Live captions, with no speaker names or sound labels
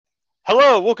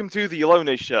Hello, welcome to the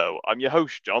Elone Show. I'm your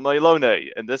host, John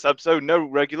Elone. In this episode, no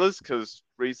regulars, because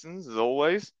reasons, as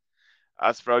always.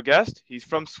 As for our guest, he's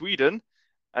from Sweden,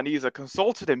 and he's a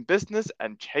consultant in business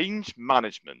and change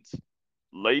management.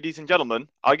 Ladies and gentlemen,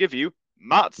 I give you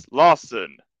Mats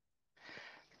Larsson.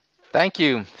 Thank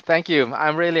you.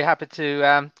 I'm really happy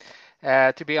to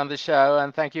be on the show,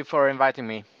 and thank you for inviting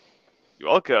me.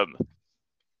 You're welcome.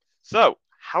 So,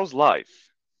 how's life?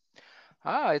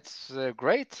 It's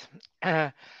great.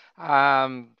 um,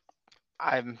 I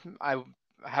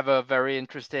have a very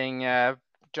interesting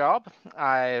job.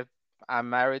 I'm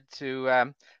married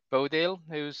to Bodil,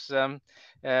 who's uh,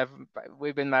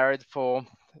 we've been married for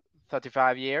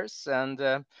 35 years, and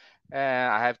I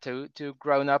have two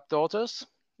grown-up daughters.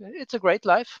 It's a great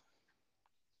life.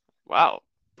 Wow,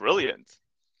 brilliant.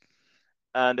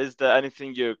 And is there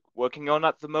anything you're working on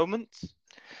at the moment?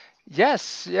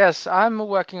 Yes, I'm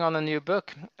working on a new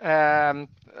book,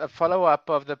 a follow-up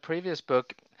of the previous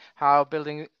book, How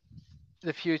Building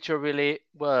the Future Really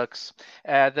Works.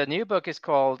 The new book is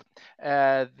called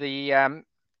The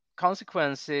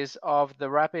Consequences of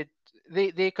the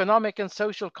Economic and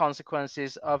Social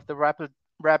Consequences of the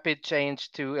Rapid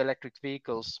Change to Electric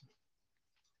Vehicles.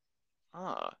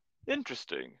 Ah,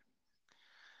 interesting.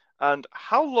 And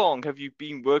how long have you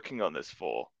been working on this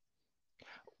for?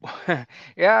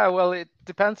 Yeah, well, it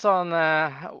depends on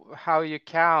how you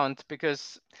count,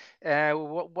 because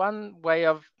one way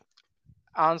of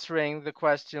answering the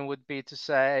question would be to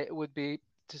say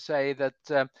that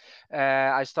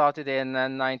I started in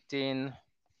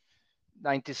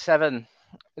 1997.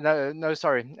 No,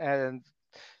 sorry,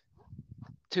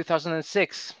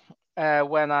 2006,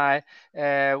 when I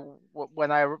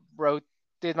wrote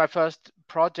did my first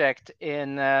project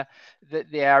in the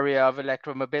area of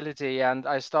electromobility, and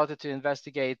I started to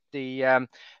investigate the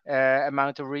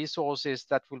amount of resources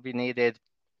that will be needed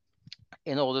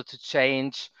in order to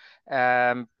change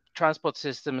transport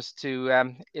systems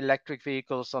to electric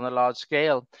vehicles on a large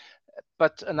scale.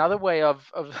 But another way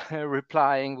of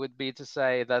replying would be to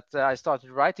say that I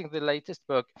started writing the latest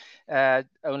book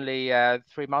only 3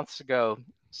 months ago.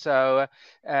 So,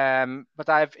 but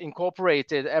I've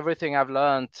incorporated everything I've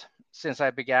learned since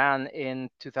I began in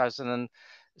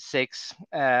 2006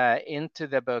 into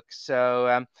the book.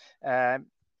 So, uh,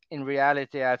 in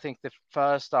reality, I think the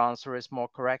first answer is more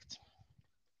correct.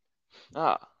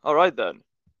 Ah, all right then.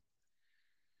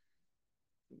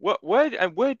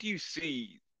 Where do you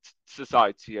see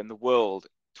society and the world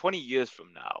 20 years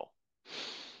from now?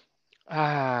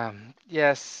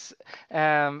 Yes,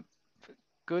 um,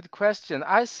 good question.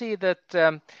 I see that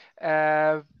uh,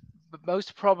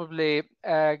 most probably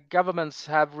governments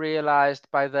have realized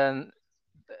by then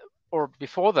or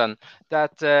before then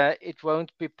that it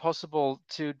won't be possible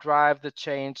to drive the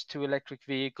change to electric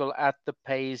vehicle at the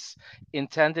pace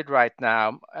intended right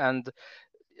now. And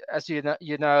as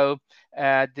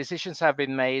decisions have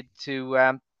been made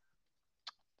to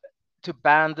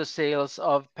ban the sales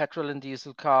of petrol and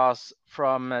diesel cars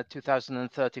from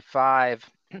 2035.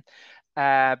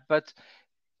 But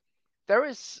there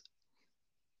is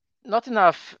not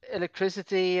enough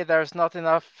electricity, there's not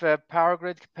enough power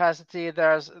grid capacity,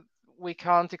 we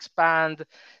can't expand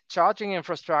charging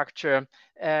infrastructure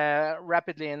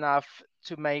rapidly enough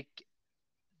to make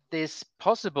this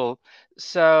possible.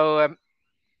 So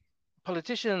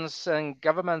politicians and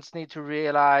governments need to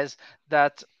realize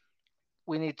that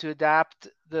we need to adapt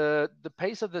the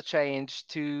pace of the change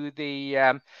to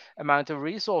the amount of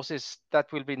resources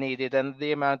that will be needed and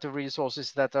the amount of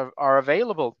resources that are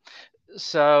available.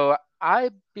 So I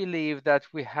believe that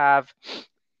we have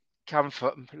come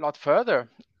a lot further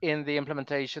in the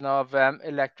implementation of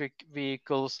electric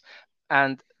vehicles,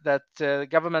 and that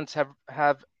governments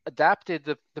have adapted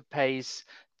the pace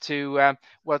to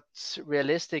what's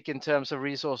realistic in terms of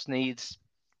resource needs.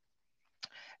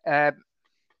 Uh,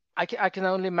 I can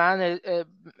only manage.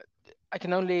 I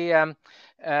can only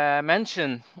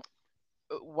mention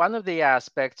one of the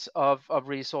aspects of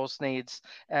resource needs.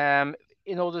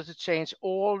 In order to change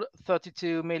all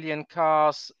 32 million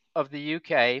cars of the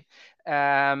UK,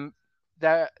 um,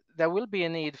 there will be a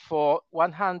need for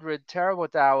 100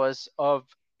 terawatt hours of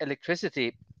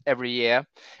electricity every year,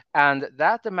 and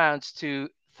that amounts to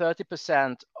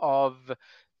 30% of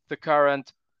the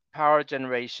current power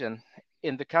generation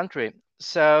in the country.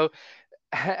 So,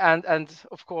 and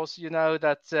of course, you know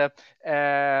that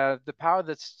the power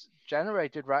that's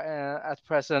generated right at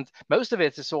present, most of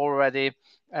it is already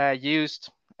used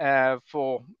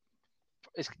for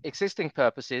existing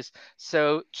purposes.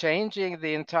 So changing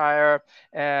the entire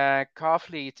car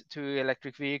fleet to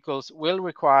electric vehicles will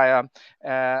require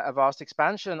a vast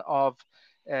expansion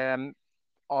um,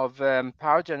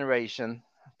 power generation,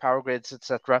 power grids,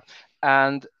 etc.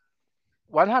 And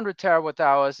 100 terawatt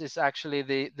hours is actually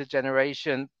the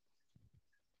generation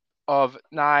of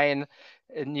 9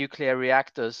 nuclear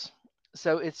reactors.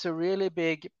 So it's a really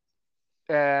big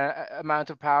amount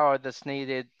of power that's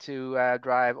needed to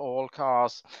drive all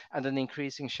cars and an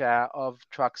increasing share of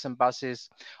trucks and buses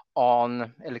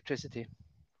on electricity.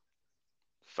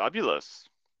 Fabulous.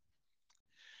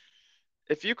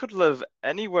 If you could live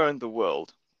anywhere in the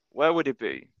world, where would it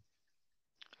be?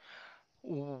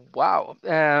 Wow,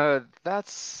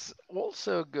 that's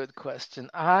also a good question.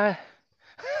 I'd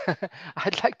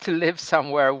like to live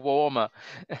somewhere warmer.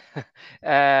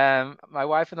 My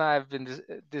wife and I have been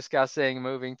discussing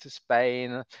moving to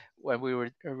Spain when we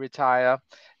retire.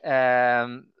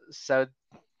 So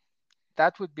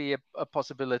that would be a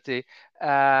possibility.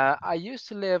 I used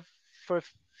to live for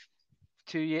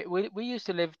 2 years. We used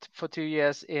to live for 2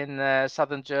 years in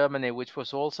southern Germany, which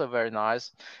was also very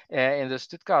nice in the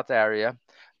Stuttgart area.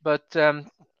 But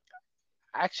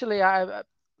actually,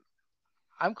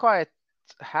 I'm quite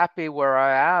happy where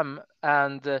I am,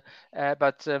 and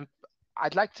but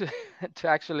I'd like to to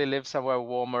actually live somewhere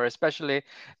warmer, especially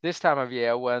this time of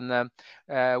year when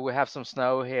we have some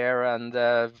snow here and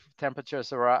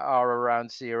temperatures are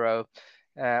around zero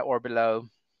or below.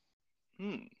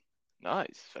 Hmm,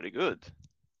 nice, very good.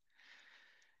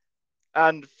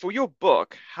 And for your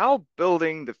book, How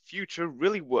Building the Future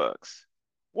Really Works,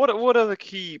 what are the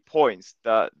key points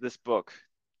that this book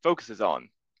focuses on?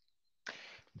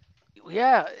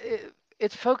 Yeah,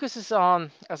 it focuses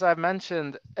on, as I've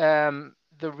mentioned,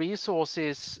 the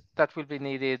resources that will be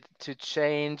needed to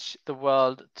change the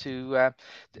world to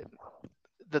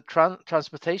the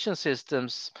transportation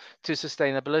systems to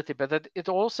sustainability, but it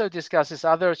also discusses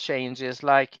other changes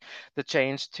like the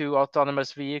change to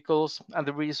autonomous vehicles and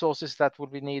the resources that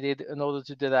would be needed in order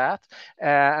to do that,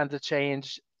 and the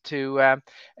change to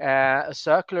a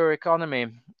circular economy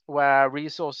where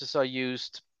resources are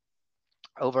used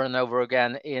over and over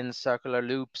again in circular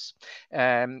loops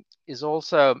is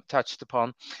also touched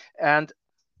upon. And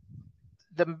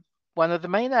the one of the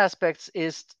main aspects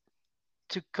is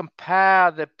to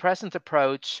compare the present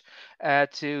approach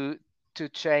to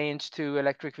change to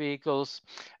electric vehicles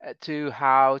to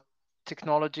how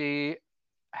technology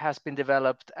has been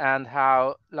developed and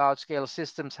how large scale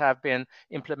systems have been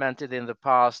implemented in the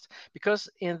past. Because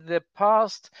in the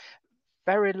past,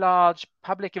 very large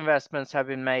public investments have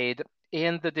been made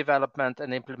in the development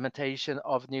and implementation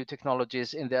of new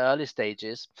technologies in the early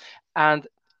stages. And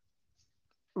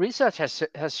research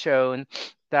has shown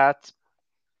that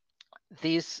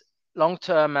these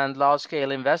long-term and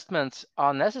large-scale investments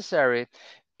are necessary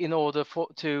in order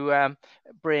to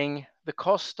bring the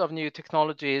cost of new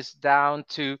technologies down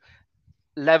to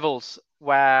levels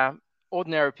where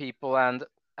ordinary people and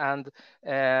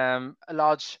a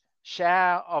large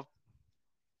share of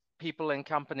people and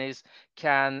companies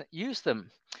can use them.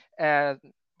 Uh,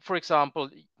 for example,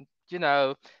 you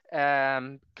know,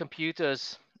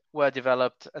 computers were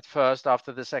developed at first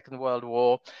after the Second World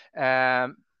War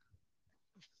um,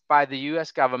 by the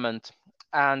US government,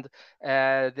 and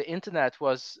the internet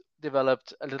was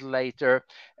developed a little later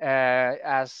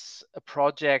as a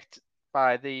project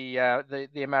by the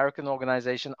American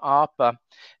organization ARPA,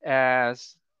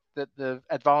 as the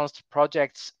Advanced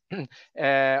Projects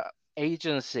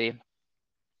Agency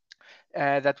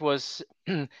that was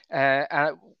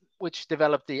which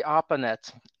developed the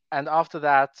ARPANET, and after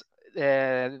that.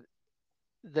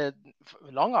 The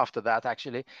long after that,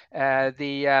 actually,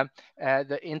 the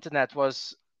internet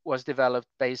was developed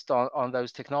based on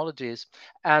those technologies.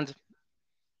 And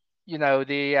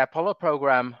the Apollo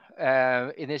program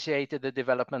initiated the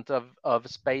development of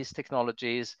space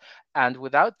technologies, and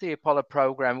without the Apollo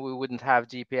program we wouldn't have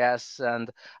GPS and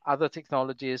other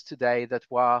technologies today that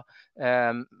were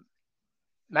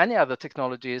many other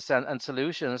technologies and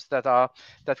solutions that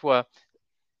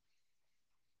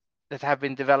have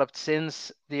been developed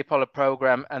since the Apollo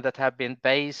program and that have been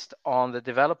based on the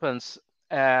developments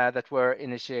that were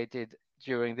initiated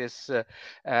during this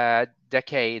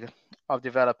decade of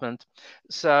development.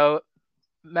 So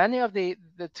many of the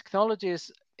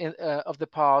technologies of the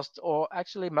past, or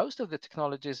actually most of the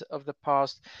technologies of the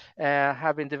past,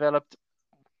 have been developed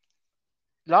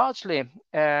largely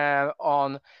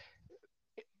on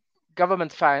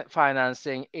government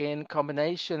financing in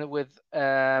combination with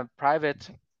private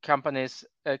companies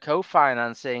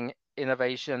co-financing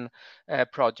innovation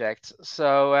projects.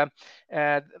 So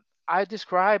I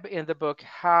describe in the book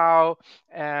how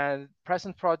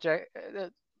present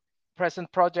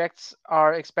projects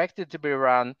are expected to be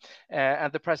run,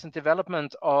 and the present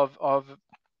development of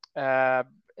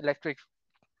electric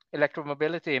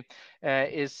electromobility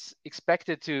is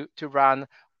expected to run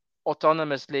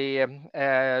autonomously,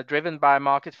 driven by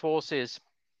market forces.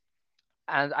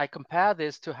 And I compare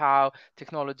this to how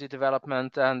technology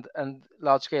development and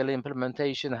large scale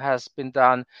implementation has been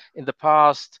done in the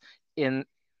past in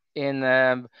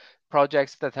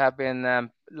projects that have been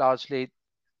largely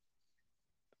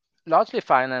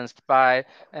financed by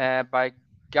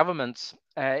governments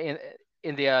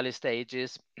in the early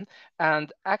stages.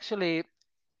 And actually,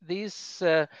 these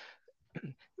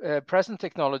present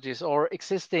technologies or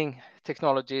existing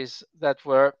technologies that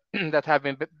were that have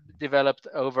been developed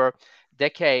over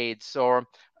decades or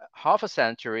half a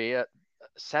century, a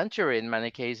century in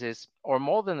many cases, or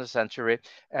more than a century.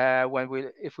 When we,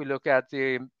 if we look at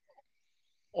the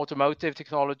automotive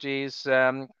technologies,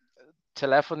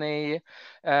 telephony,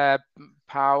 uh,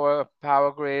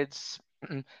 power grids,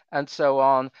 and so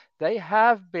on, they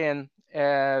have been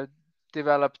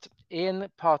developed in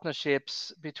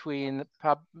partnerships between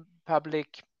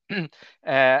public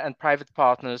and private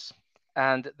partners,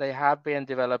 and they have been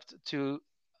developed to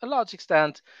a large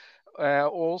extent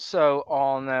also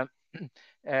on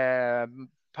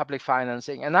public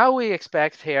financing. And now we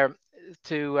expect here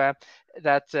to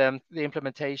that the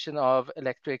implementation of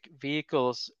electric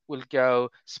vehicles will go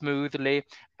smoothly,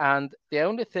 and the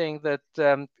only thing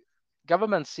that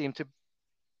governments seem to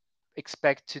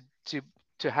expect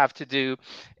to have to do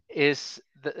is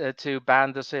to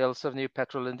ban the sales of new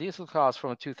petrol and diesel cars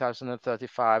from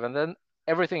 2035, and then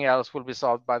everything else will be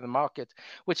solved by the market,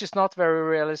 which is not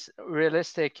very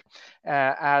realistic,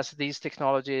 as these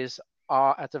technologies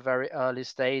are at a very early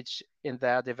stage in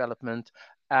their development,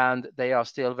 and they are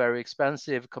still very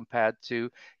expensive compared to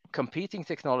competing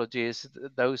technologies,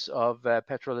 those of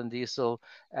petrol and diesel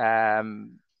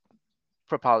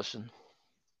propulsion.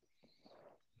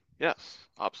 Yes,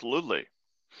 absolutely.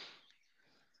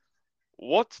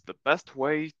 What's the best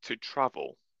way to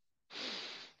travel?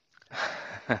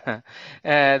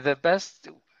 The best,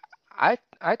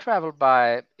 I travel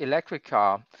by electric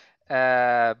car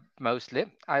mostly.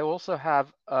 I also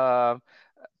have a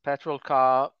petrol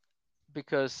car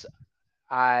because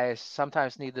I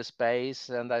sometimes need the space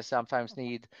and I sometimes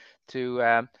need to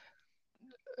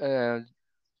uh,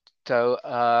 tow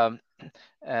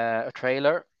a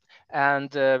trailer. And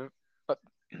but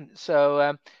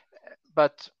so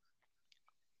but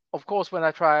of course, when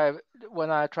I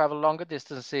travel longer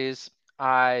distances,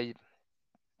 I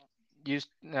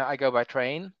I go by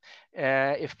train,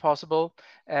 if possible.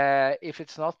 If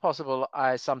it's not possible,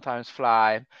 I sometimes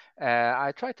fly.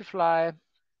 I try to fly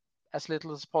as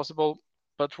little as possible,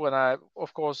 but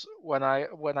of course, when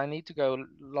I need to go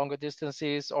longer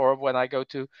distances, or when I go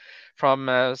to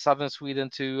from southern Sweden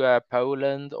to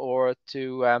Poland or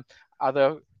to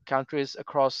other countries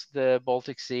across the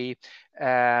Baltic Sea,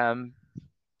 um,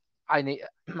 I need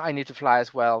I need to fly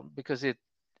as well, because it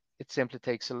simply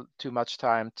takes too much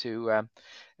time to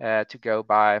go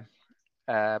by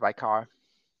car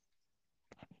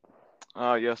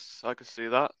Ah, yes, I can see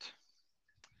that.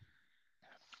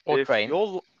 or If train.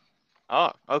 your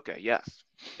Ah, okay, yes.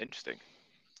 Interesting.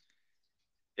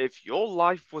 If your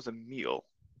life was a meal,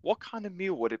 what kind of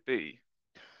meal would it be?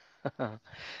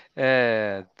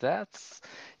 That's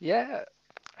yeah.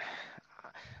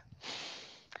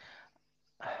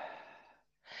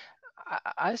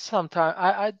 I sometimes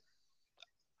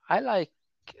I like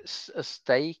a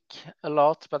steak a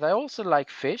lot, but I also like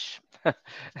fish.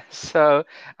 So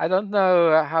I don't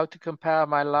know how to compare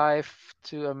my life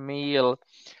to a meal,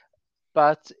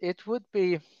 but it would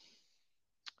be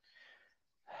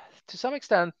to some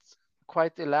extent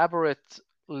quite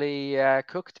elaborately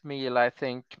cooked meal. I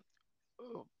think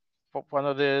one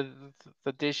of the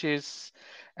dishes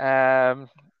um,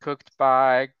 cooked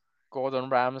by Gordon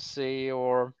Ramsay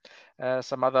or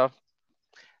some other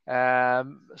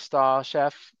star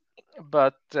chef,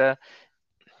 but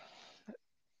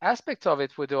aspects of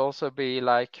it would also be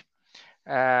like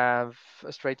a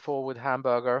straightforward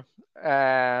hamburger.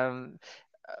 Um,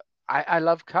 I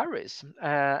love curries,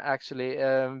 actually.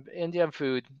 Indian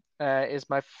food is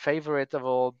my favorite of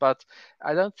all, but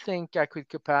I don't think I could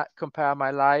compare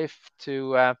my life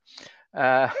to uh,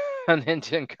 an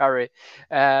Indian curry.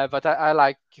 But I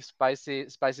like spicy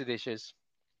dishes.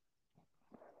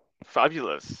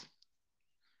 Fabulous.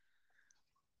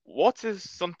 What is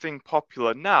something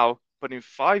popular now, but in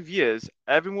 5 years,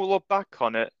 everyone will look back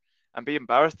on it and be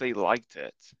embarrassed they liked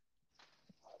it?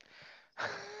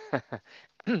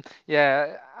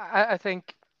 Yeah, I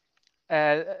think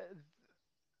uh,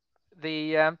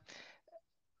 the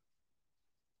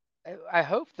I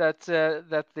hope that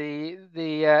that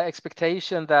the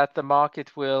expectation that the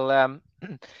market will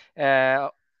uh,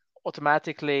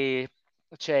 automatically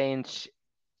change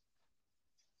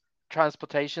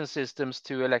transportation systems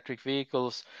to electric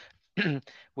vehicles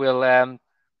will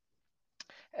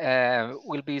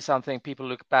will be something people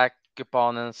look back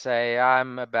upon and say,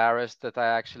 I'm embarrassed that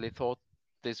I actually thought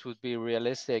this would be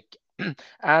realistic,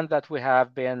 and that we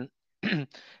have been too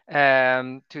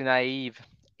naive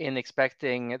in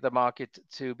expecting the market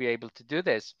to be able to do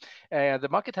this. The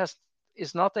market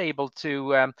is not able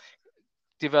to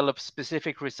develop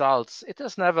specific results. It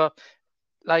has never,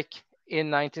 like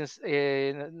in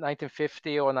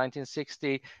 1950 or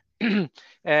 1960,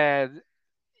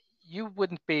 you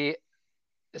wouldn't be,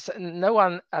 no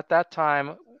one at that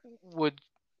time would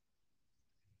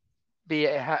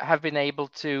have been able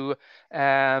to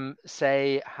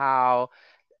say how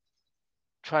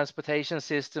transportation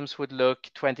systems would look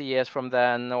 20 years from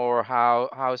then, or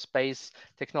how space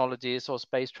technologies or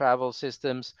space travel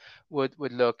systems would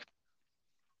look.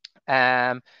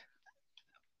 The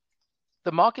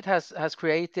market has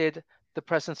created the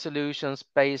present solutions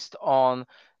based on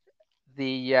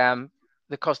the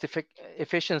cost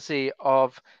efficiency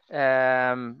of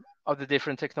the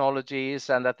different technologies,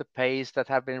 and at the pace that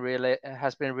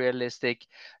has been realistic,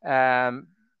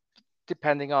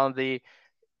 depending on the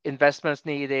investments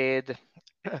needed,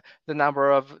 the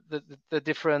number of the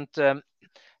different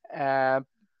uh,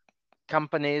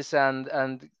 companies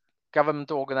and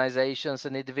government organizations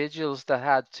and individuals that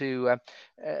had to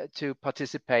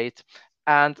participate,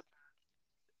 and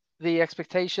the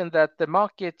expectation that the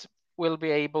market will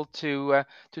be able to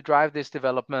drive this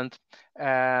development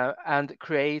and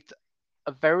create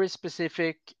a very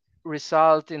specific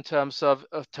result in terms of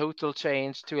total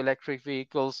change to electric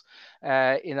vehicles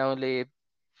in only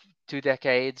 2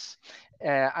 decades.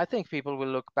 I think people will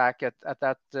look back at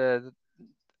that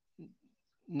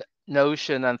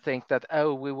notion and think that,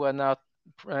 oh, we were not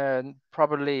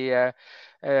probably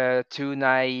too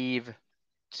naive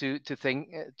to think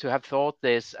to have thought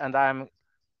this, and I'm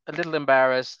a little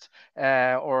embarrassed,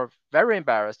 or very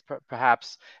embarrassed,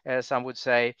 perhaps some would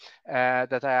say,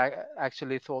 that I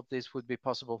actually thought this would be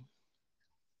possible.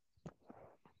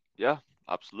 Yeah,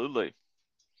 absolutely.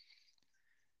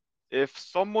 If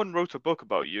someone wrote a book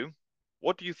about you,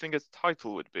 what do you think its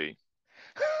title would be?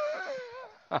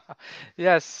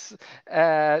 Yes,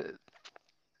 uh,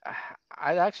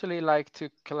 I'd actually like to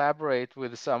collaborate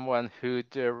with someone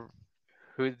who'd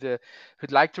who'd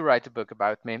like to write a book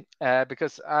about me,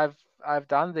 because I've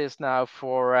done this now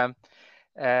for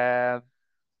uh,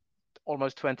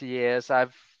 almost 20 years.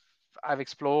 I've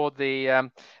explored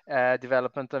the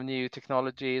development of new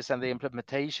technologies and the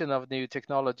implementation of new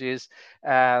technologies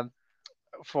um,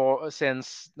 for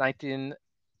since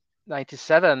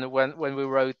 1997, when we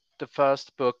wrote the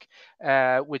first book,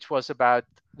 which was about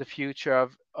the future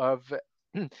of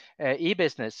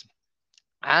e-business.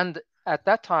 And at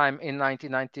that time in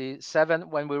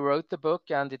 1997, when we wrote the book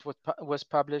and it was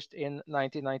published in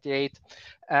 1998,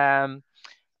 um,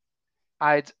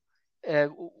 I'd uh,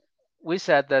 we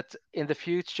said that in the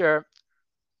future,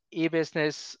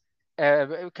 e-business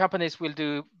companies will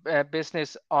do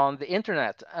business on the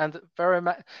internet, and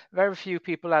very few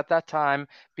people at that time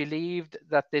believed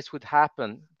that this would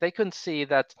happen. They couldn't see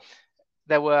that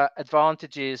there were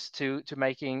advantages to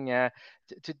making to,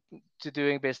 to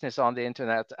doing business on the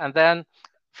internet. And then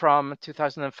from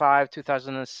 2005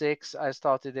 2006, I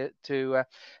started to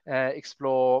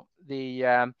explore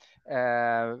the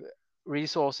uh,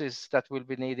 resources that will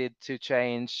be needed to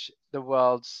change the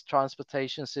world's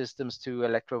transportation systems to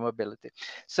electromobility.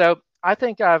 So I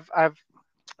think I've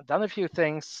done a few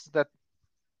things that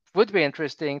would be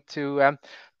interesting to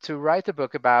write a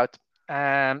book about.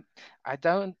 I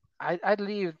don't. I'd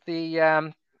leave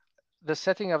the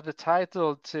setting of the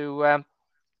title to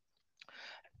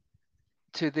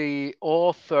the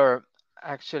author,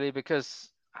 actually,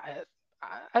 because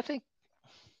I think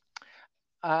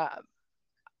uh,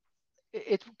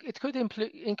 it could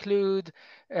include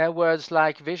words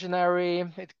like visionary.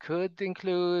 It could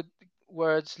include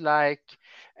words like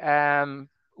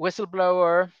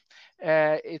whistleblower.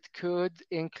 It could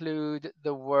include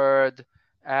the word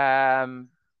um,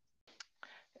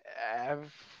 uh,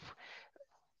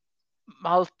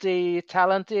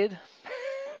 multi-talented,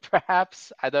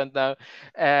 perhaps. I don't know.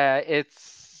 But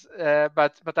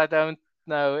I don't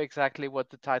know exactly what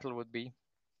the title would be.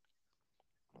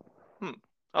 Hmm,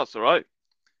 that's alright.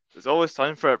 There's always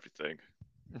time for everything.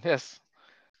 Yes.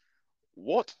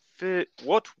 What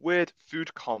weird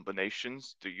food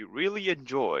combinations do you really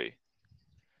enjoy?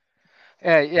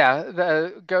 Yeah,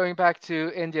 going back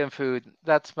to Indian food,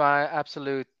 that's my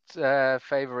absolute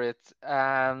favorite.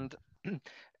 And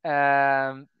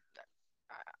um,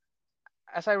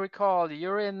 as I recall,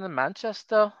 you're in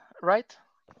Manchester, right?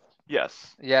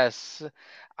 Yes. Yes,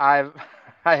 I've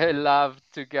I love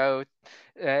to go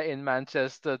in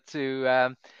Manchester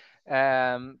to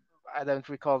I don't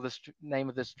recall the name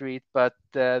of the street, but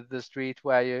the street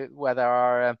where there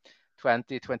are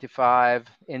 20, 25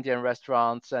 Indian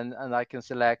restaurants, and I can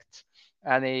select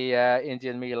any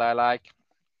Indian meal I like.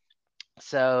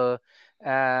 So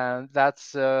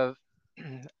that's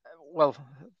well,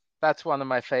 that's one of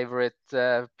my favorite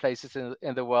places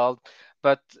in the world.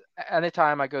 But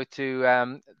anytime I go to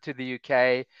the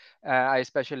UK, I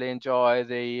especially enjoy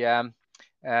the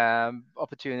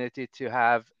opportunity to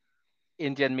have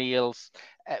Indian meals.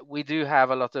 We do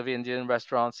have a lot of Indian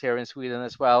restaurants here in Sweden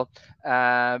as well,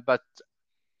 but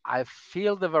I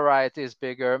feel the variety is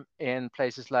bigger in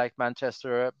places like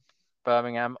Manchester,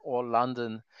 Birmingham, or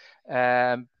London.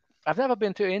 Um, I've never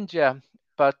been to India,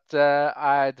 but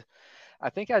I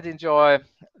think I'd enjoy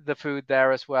the food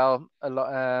there as well a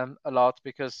lot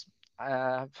because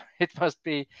it must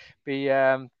be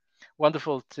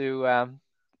wonderful to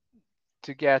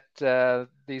get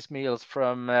these meals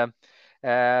from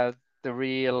uh, the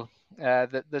real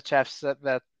the chefs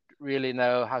that really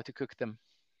know how to cook them.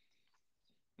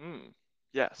 Hmm.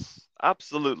 Yes,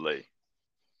 absolutely.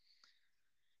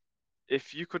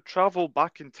 If you could travel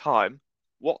back in time,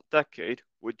 what decade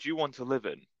would you want to live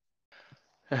in?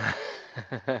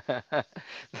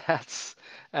 That's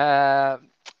uh,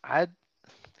 I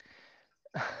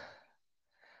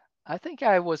I think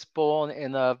I was born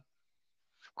in a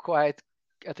quite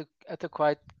at a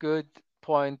quite good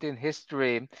point in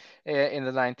history in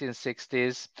the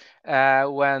 1960s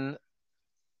when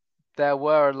there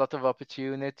were a lot of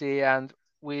opportunity and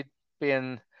we'd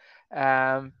been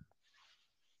um,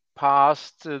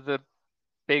 past the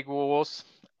big wars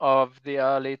of the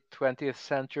early 20th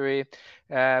century.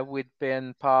 We'd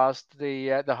been past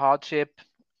the hardship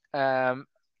um,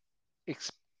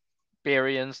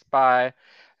 experienced by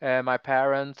my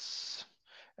parents,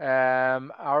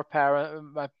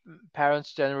 my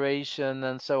parents' generation,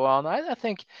 and so on. I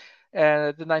think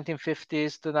the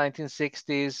 1950s to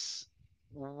 1960s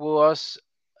was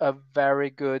a very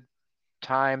good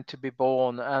time to be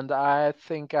born, and I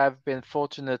think I've been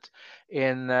fortunate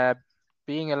in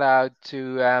being allowed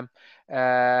to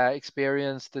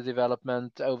experience the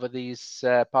development over these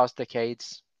past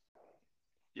decades.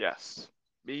 Yes,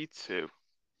 me too.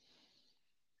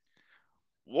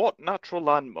 What natural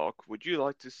landmark would you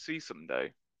like to see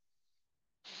someday?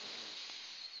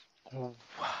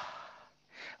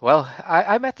 Well,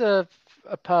 I met a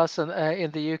person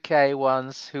in the UK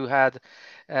once who had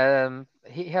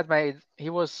he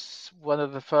was one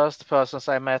of the first persons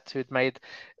I met who'd made,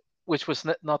 which was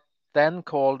not then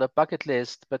called a bucket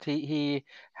list, but he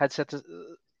had set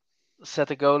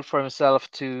a goal for himself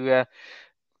to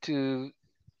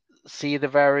see the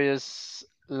various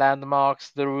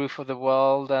landmarks, the roof of the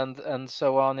world, and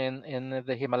so on in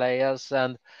the Himalayas,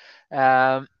 and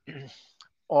um,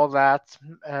 all that,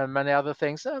 many other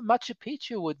things. Machu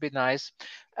Picchu would be nice.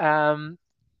 Um,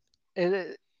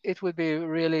 it would be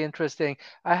really interesting.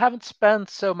 I haven't spent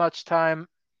so much time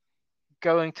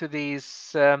going to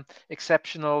these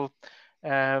exceptional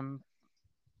um,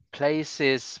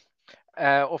 places.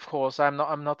 Of course, I'm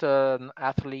not an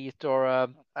athlete or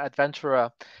an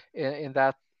adventurer in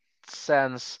that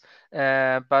sense,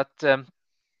 but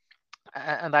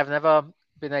and I've never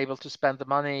been able to spend the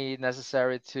money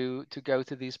necessary to go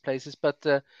to these places. But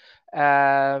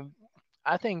um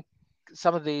I think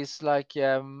some of these, like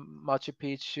Machu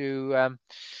Picchu,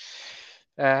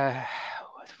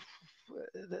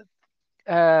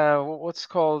 uh, what's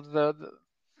called the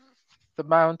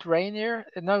Mount Rainier?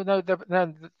 No, no,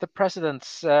 the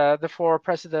presidents, the four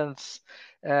presidents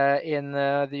in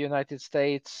the United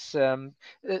States. Uh,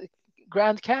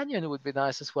 Grand Canyon would be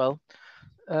nice as well.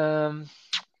 Um,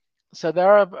 so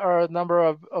there are a number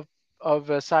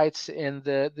of sites in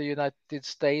the United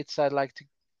States I'd like to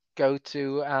go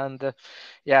to, and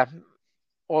yeah,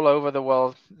 all over the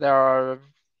world there are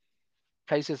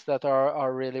places that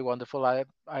are really wonderful. I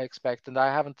expect, and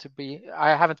I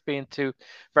haven't been to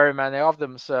very many of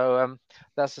them, so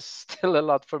that's still a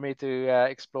lot for me to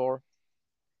explore.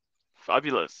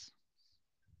 Fabulous.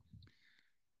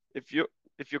 If you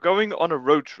if you're going on a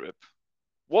road trip,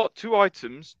 what two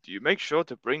items do you make sure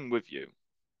to bring with you?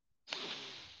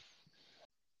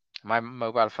 My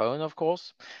mobile phone, of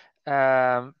course.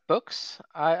 Books.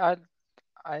 I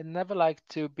never like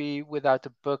to be without a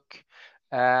book.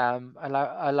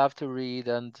 I love to read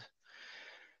and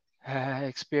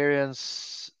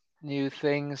experience new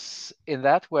things in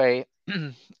that way.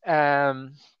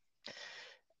 um,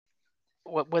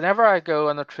 whenever I go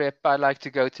on a trip, I like to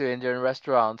go to Indian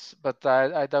restaurants, but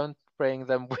I don't bring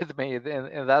them with me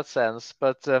in that sense.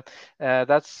 But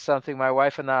that's something my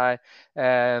wife and I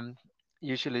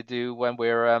usually do when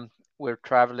we're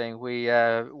traveling.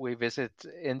 We visit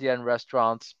Indian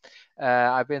restaurants.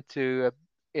 I've been to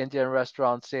Indian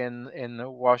restaurants in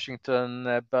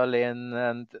Washington, Berlin,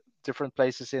 and different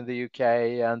places in the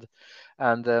UK,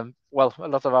 and well, a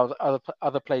lot of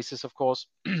other places, of course.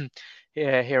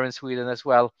 Here in Sweden as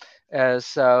well.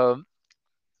 So,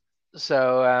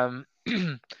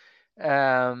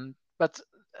 but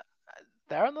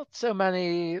there are not so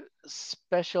many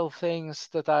special things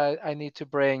that I need to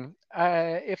bring.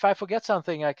 If I forget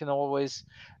something, I can always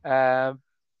uh,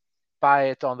 buy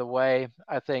it on the way,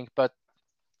 I think. But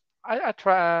I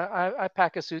try. I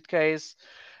pack a suitcase,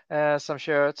 some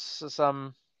shirts,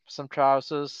 some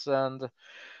trousers, and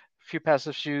few pairs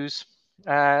of shoes.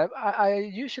 I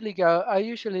usually go. I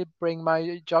usually bring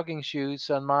my jogging shoes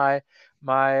and my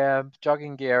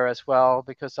jogging gear as well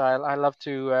because I love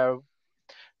to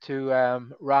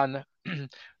run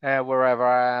wherever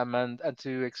I am and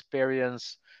to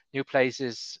experience new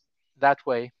places that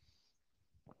way.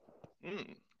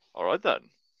 Hmm. All right then.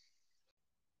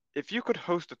 If you could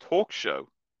host a talk show,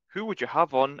 who would you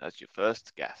have on as your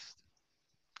first guest?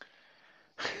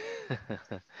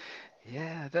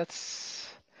 Yeah,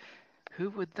 that's who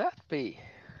would that be?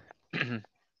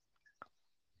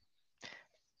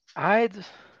 I'd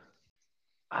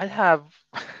I'd have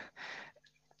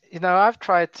I've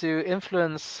tried to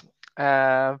influence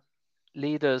uh,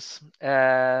 leaders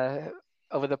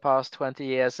over the past 20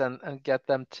 years and get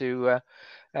them to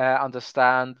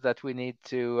understand that we need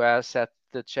to set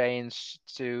the change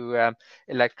to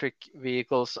electric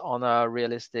vehicles on a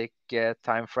realistic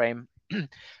time frame.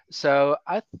 So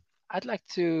I'd like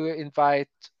to invite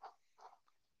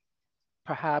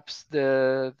perhaps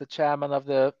the chairman of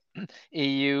the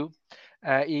EU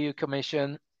EU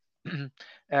Commission,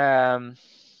 um,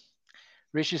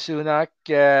 Rishi Sunak,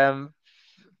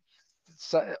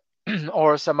 so,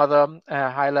 or some other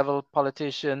high-level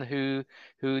politician who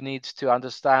needs to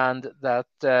understand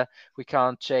that we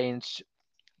can't change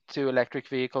to electric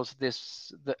vehicles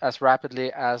as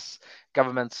rapidly as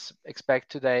governments expect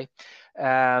today,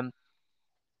 um,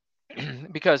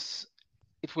 because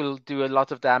it will do a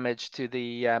lot of damage to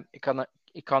the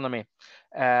economy,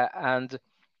 and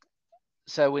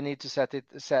so we need to set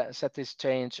this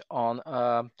change on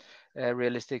a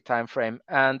realistic time frame.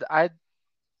 And I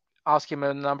ask him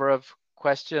a number of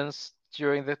questions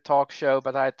during the talk show,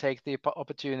 but I take the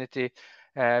opportunity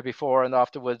before and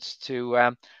afterwards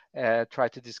to try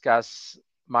to discuss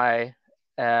my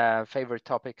favorite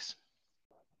topics.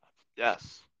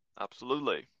 Yes,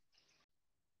 absolutely.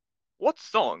 What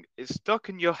song is stuck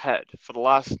in your head for the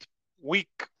last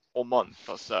week or month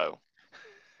or so?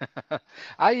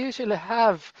 I usually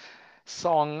have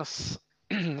songs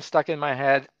stuck in my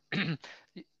head.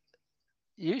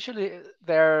 Usually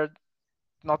they're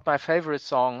not my favorite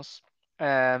songs,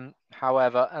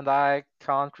 however, and I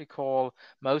can't recall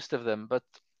most of them, but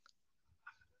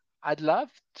I'd love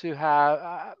to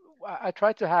have. I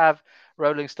try to have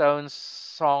Rolling Stones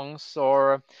songs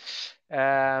or,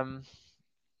 um,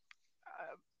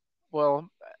 well,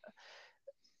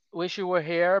 "Wish You Were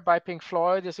Here" by Pink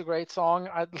Floyd is a great song.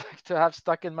 I'd like to have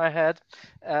stuck in my head.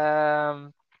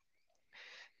 Um,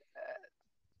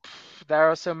 there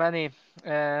are so many.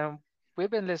 Um, we've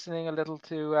been listening a little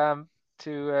to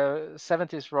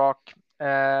 70s rock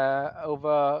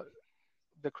over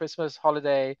the Christmas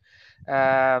holiday.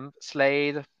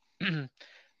 Slade.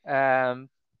 um,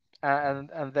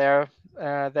 and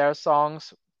their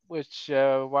songs, which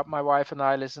what my wife and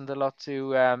I listened a lot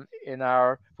to in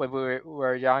our when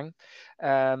were young.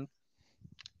 Um,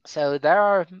 so there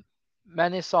are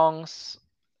many songs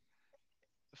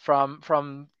from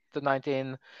the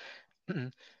 19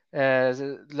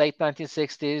 late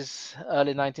 1960s,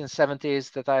 early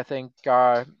 1970s that I think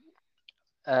are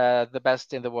the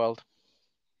best in the world.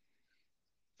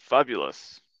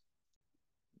 Fabulous.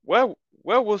 Where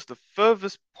was the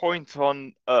furthest point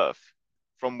on Earth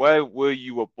from where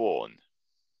you were born?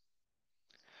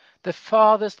 The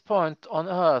farthest point on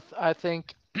Earth, I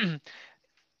think,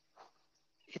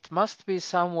 it must be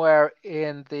somewhere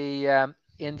in the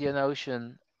Indian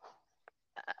Ocean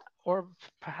or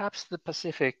perhaps the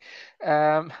Pacific.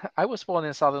 I was born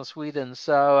in southern Sweden,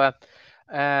 so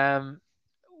um,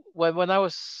 when I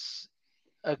was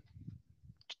a,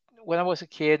 when I was a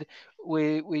kid,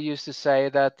 we used to say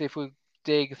that if we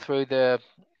dig through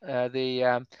uh, the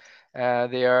um,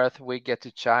 the earth, we get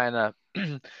to China.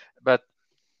 But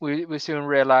we soon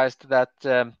realized that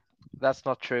that's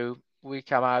not true. We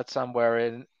come out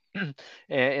somewhere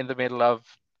in the middle of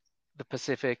the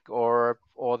Pacific or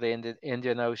the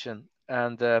Indian Ocean.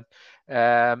 And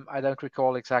I don't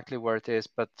recall exactly where it is,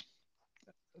 but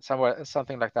somewhere,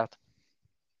 something like that.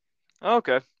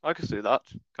 Okay, I can see that,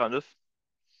 kind of.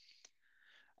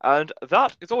 And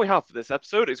that is all we have for this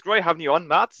episode. It's great having you on,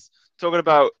 Mats, talking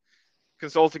about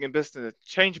consulting in business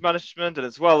change management and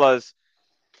as well as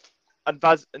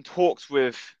advance and talks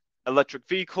with electric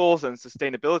vehicles and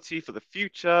sustainability for the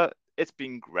future. It's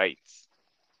been great.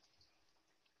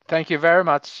 Thank you very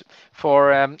much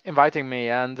for inviting me,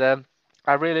 and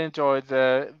I really enjoyed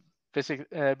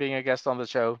being a guest on the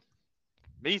show.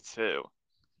 Me too.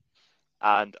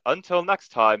 And until next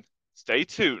time, stay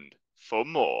tuned for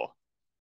more.